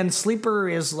 Again, Sleeper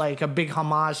is like a big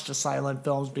homage to silent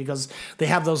films because they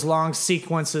have those long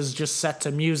sequences just set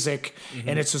to music,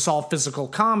 and it's just all physical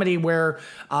comedy where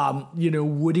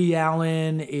Woody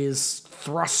Allen is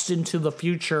thrust into the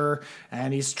future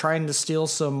and he's trying to steal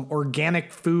some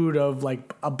organic food of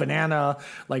like a banana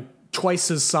like twice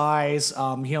his size.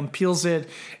 He unpeels it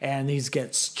and he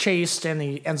gets chased and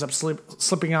he ends up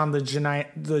slipping on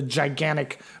the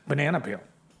gigantic banana peel.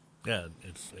 Yeah,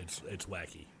 it's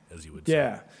wacky, as you would say.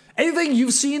 Yeah. Anything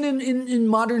you've seen in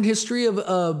modern history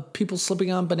of people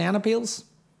slipping on banana peels?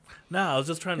 No, I was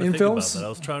just trying to think about that. I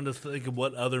was trying to think of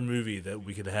what other movie that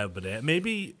we could have banana.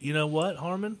 Maybe, you know what,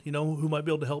 Harmon? You know who might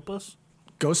be able to help us?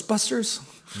 Ghostbusters?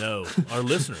 No, our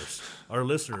listeners. Our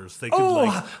listeners. They could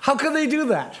how could they do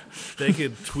that? They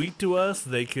could tweet to us.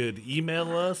 They could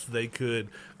email us. They could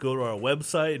go to our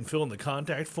website and fill in the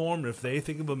contact form. If they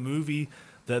think of a movie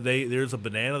that there's a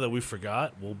banana that we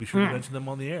forgot, we'll be sure to mention them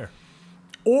on the air.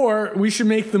 Or we should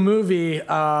make the movie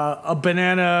a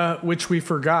banana which we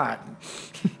forgot.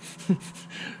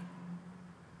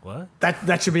 What?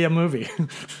 That should be a movie.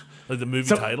 Like the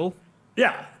movie title?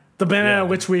 Yeah. The banana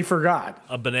which we forgot.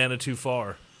 A banana too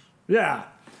far. Yeah.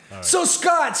 Right. So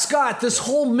Scott, this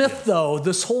whole myth,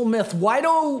 okay,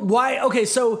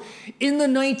 so in the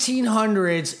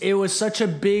 1900s, it was such a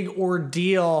big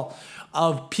ordeal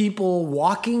of people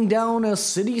walking down a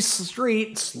city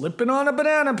street, slipping on a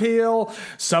banana peel.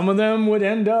 Some of them would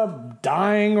end up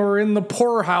dying or in the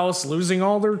poorhouse, losing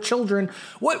all their children.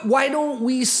 Why don't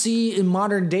we see in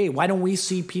modern day, why don't we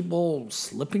see people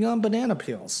slipping on banana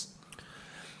peels?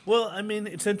 Well, I mean,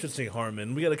 it's interesting,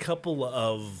 Harmon. We got a couple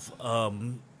of,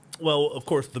 of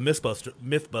course, the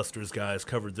Mythbusters guys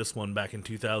covered this one back in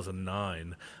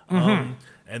 2009.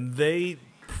 And they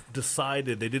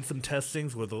decided, they did some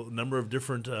testings with a number of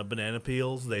different banana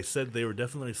peels. They said they were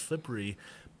definitely slippery,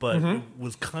 but it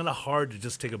was kind of hard to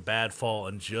just take a bad fall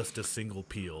on just a single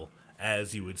peel,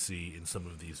 as you would see in some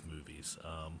of these movies.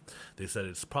 They said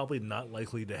it's probably not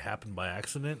likely to happen by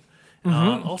accident.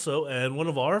 Also, and one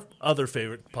of our other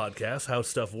favorite podcasts, How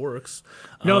Stuff Works.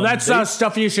 No, that's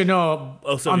stuff you should know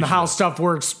on the How Stuff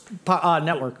Works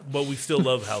network. But we still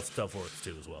love How Stuff Works,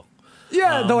 too, as well.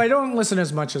 Yeah, though I don't listen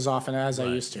as much as often as I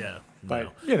used to. Yeah,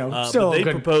 but, still a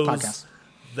good podcast.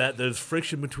 That there's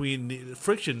friction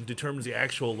friction determines the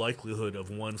actual likelihood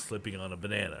of one slipping on a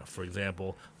banana. For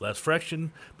example,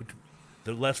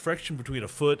 the less friction between a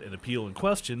foot and the peel in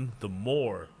question, the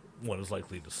more one is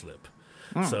likely to slip.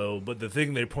 So, but the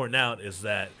thing they point out is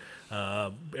that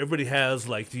Everybody has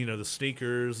like the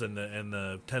sneakers and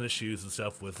the tennis shoes and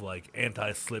stuff with like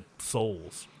anti-slip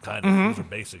soles. Kind of those are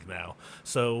basic now,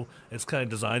 so it's kind of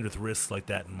designed with risks like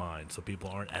that in mind, so people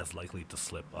aren't as likely to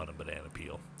slip on a banana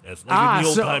peel as like in the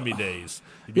old-timey days.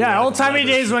 Yeah, old-timey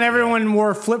days when everyone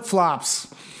wore flip-flops.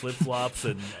 Flip-flops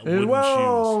and wooden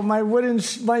Whoa,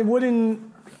 shoes. my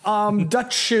wooden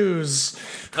Dutch shoes.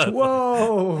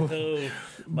 Whoa. Oh,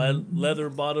 my leather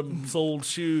bottom soled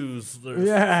shoes.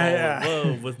 Yeah.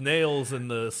 Whoa, with nails in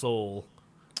the sole.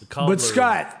 The But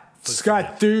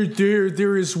Scott,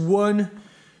 there is one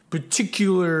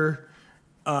particular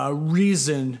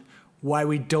reason why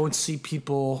we don't see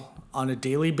people on a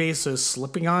daily basis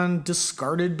slipping on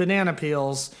discarded banana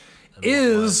peels.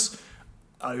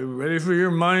 Are you ready for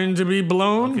your mind to be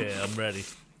blown? Okay, I'm ready.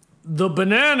 The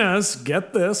bananas,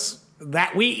 get this,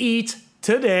 that we eat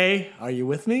today. Are you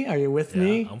with me? Yeah,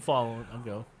 I'm following. I'm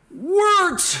going.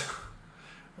 Weren't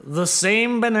the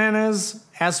same bananas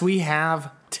as we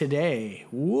have today.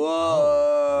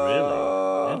 Whoa.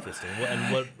 Really? Interesting.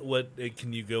 And what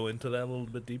can you go into that a little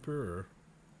bit deeper? Or?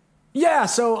 Yeah,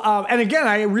 so, and again,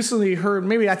 I recently heard,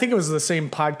 I think it was the same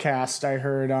podcast I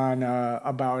heard on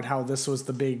about how this was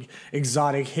the big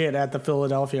exotic hit at the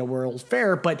Philadelphia World's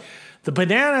Fair, but the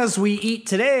bananas we eat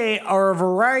today are a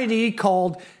variety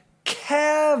called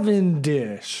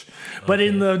Cavendish. But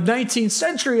in the 19th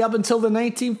century, up until the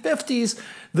 1950s,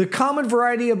 the common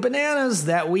variety of bananas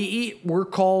that we eat were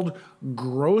called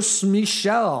Gros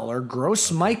Michel or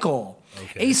Gros Michael,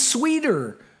 a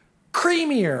sweeter,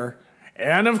 creamier,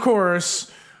 and of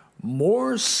course,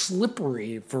 more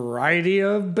slippery variety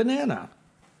of banana.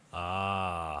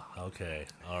 Ah, okay.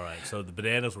 All right. So the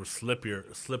bananas were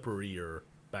slipperier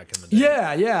back in the day.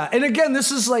 Yeah. And again, this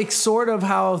is like sort of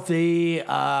how the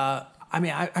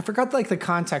I forgot like the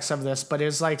context of this, but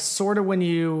it's like sort of when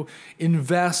you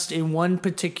invest in one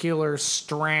particular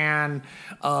strand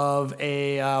of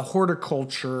a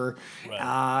horticulture,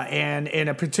 right. And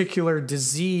a particular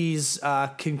disease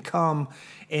can come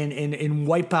and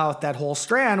wipe out that whole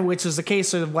strand, which is the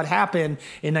case of what happened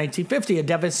in 1950. A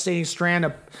devastating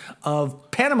strand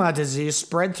of Panama disease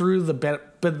spread through the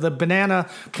banana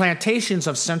plantations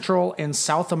of Central and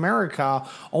South America,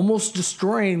 almost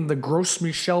destroying the Gros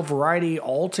Michel variety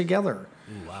altogether.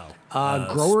 Ooh, wow.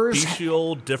 Growers...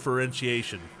 Special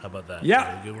differentiation. How about that?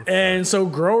 Yeah. And so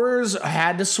growers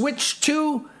had to switch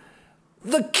to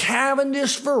the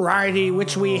Cavendish variety,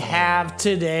 which we have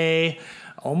today.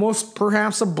 Almost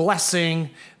perhaps a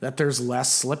blessing that there's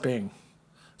less slipping.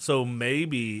 So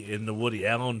maybe in the Woody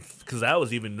Allen, because that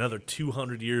was even another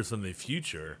 200 years in the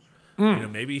future,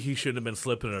 maybe he shouldn't have been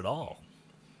slipping at all.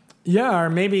 Yeah, or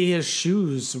maybe his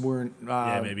shoes weren't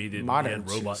maybe he didn't. He had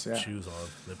robot shoes on.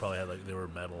 They probably had they were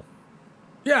metal.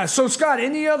 Yeah, so Scott,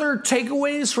 any other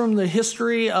takeaways from the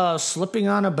history of slipping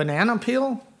on a banana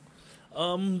peel?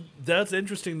 That's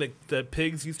interesting that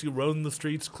pigs used to roam the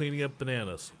streets cleaning up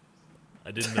bananas. I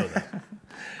didn't know that.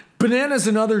 Bananas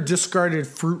and other discarded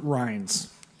fruit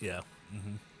rinds. Yeah.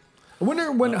 Mm-hmm. I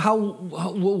wonder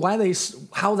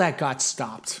how that got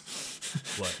stopped.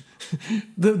 What?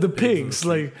 the pigs,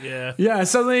 like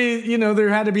suddenly there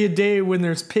had to be a day when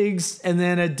there's pigs and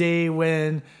then a day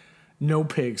when no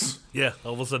pigs. Yeah,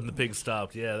 all of a sudden the pigs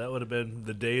stopped. Yeah, that would have been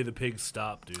the day the pigs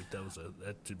stopped, dude.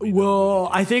 That should be. Well,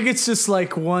 I think it's just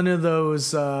like one of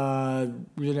those,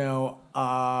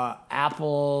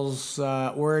 apples,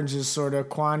 oranges sort of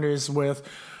quandaries with,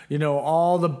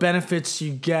 all the benefits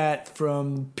you get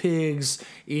from pigs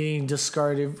eating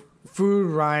discarded food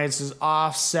rinds is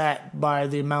offset by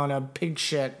the amount of pig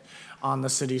shit on the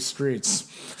city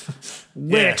streets,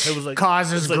 which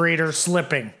causes greater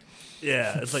slipping.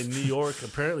 Yeah, it's like New York.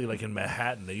 Apparently, like in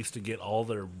Manhattan, they used to get all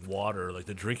their water, like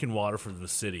the drinking water from the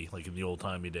city, like in the old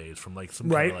timey days, from like some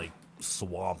kind of like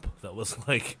swamp that was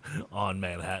like on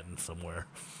Manhattan somewhere.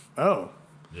 Oh,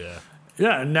 yeah,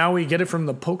 yeah. And now we get it from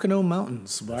the Pocono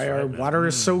Mountains. Why our water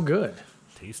is so good,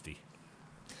 tasty.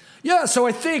 Yeah, so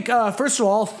I think first of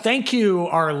all, thank you,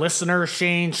 our listener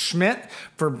Shane Schmidt,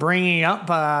 for bringing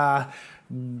up.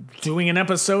 Doing an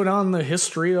episode on the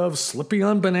history of slipping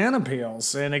on banana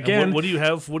peels. And again... And what do you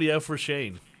have? What do you have for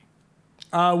Shane?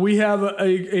 We have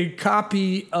a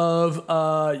copy of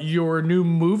your new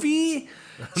movie,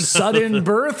 Sudden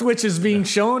Birth, which is being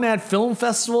shown at film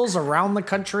festivals around the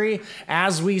country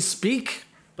as we speak.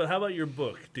 But how about your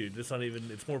book, dude? It's not even...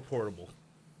 It's more portable.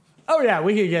 Oh, yeah.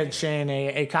 We could get Shane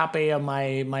a copy of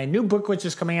my new book, which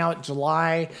is coming out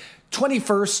July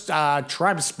 21st,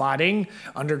 Tribe Spotting,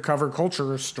 Undercover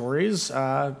Culture Stories.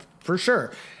 for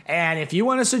sure. And if you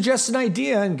want to suggest an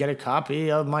idea and get a copy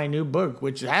of my new book,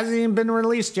 which hasn't even been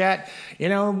released yet,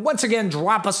 once again,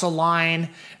 drop us a line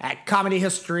at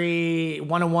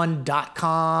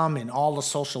comedyhistory101.com and all the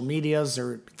social medias.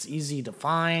 It's easy to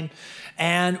find.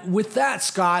 And with that,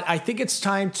 Scott, I think it's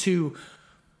time to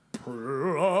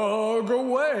plug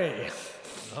away.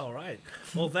 All right.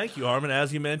 Well, thank you, Harmon.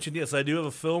 As you mentioned, yes, I do have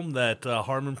a film that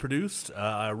Harmon produced.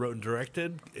 I wrote and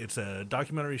directed. It's a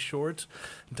documentary short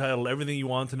entitled Everything You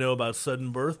Want to Know About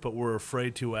Sudden Birth, But We're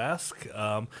Afraid to Ask.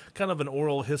 Kind of an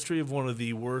oral history of one of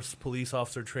the worst police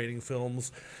officer training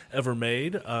films ever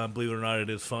made. Believe it or not, it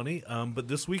is funny. But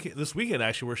this weekend,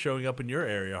 actually, we're showing up in your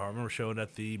area, Harmon. We're showing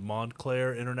at the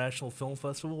Montclair International Film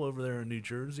Festival over there in New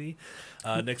Jersey.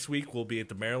 Next week, we'll be at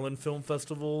the Maryland Film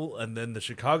Festival and then the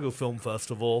Chicago Film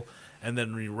Festival. And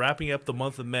then we're wrapping up the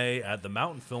month of May at the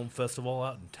Mountain Film Festival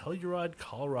out in Telluride,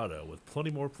 Colorado, with plenty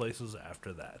more places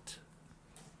after that.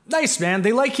 Nice, man.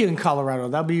 They like you in Colorado.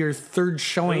 That'll be your third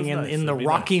showing in the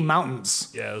Rocky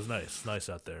Mountains. Yeah, it was nice. Nice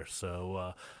out there.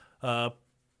 So,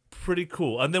 pretty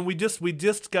cool. And then we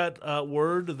just got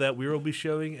word that we will be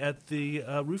showing at the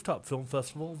Rooftop Film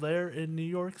Festival there in New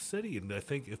York City. And I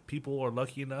think if people are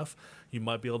lucky enough, you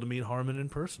might be able to meet Harmon in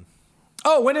person.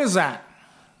 Oh, when is that?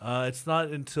 It's not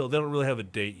until they don't really have a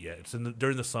date yet. It's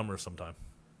during the summer sometime.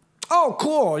 Oh,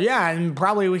 cool. Yeah, and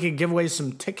probably we could give away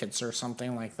some tickets or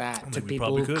something like that to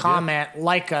people who comment,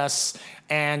 like us,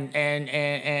 and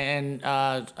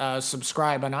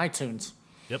subscribe on iTunes.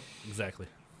 Yep, exactly.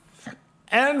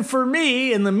 And for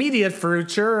me, in the immediate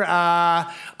future,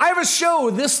 I have a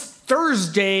show this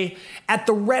Thursday at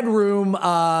the Red Room,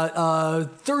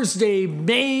 Thursday,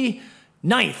 May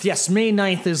 9th. Yes, May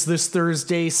 9th is this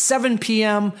Thursday, 7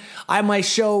 p.m. I have my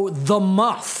show, The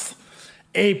Moth,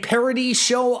 a parody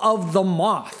show of The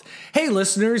Moth. Hey,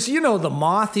 listeners, you know The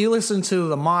Moth. You listen to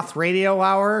The Moth Radio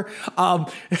Hour.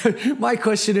 My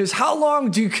question is, how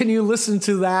long can you listen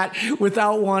to that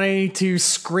without wanting to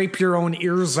scrape your own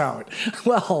ears out?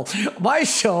 Well, my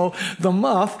show, The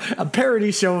Moth, a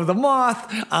parody show of The Moth,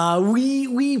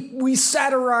 we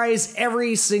satirize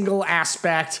every single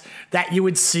aspect that you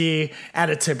would see at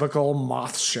a typical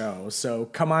Moth show. So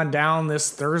come on down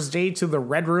this Thursday to the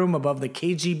Red Room above the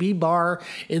KGB bar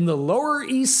in the Lower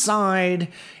East Side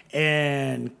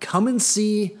and come and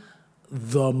see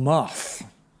The Moth.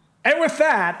 And with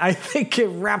that, I think it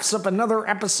wraps up another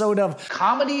episode of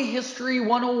Comedy History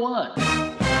 101.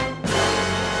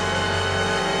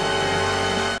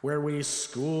 where we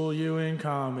school you in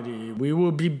comedy. We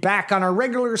will be back on our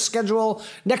regular schedule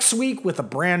next week with a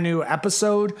brand new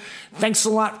episode. Thanks a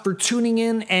lot for tuning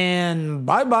in, and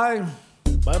bye-bye.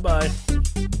 Bye-bye.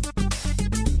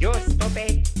 You're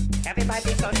stupid.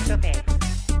 Everybody's so stupid.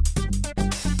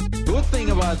 Good thing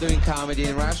about doing comedy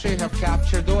in Russia, you have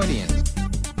captured audience.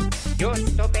 You're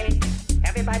stupid.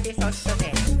 Everybody's so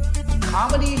stupid.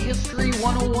 Comedy History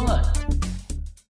 101.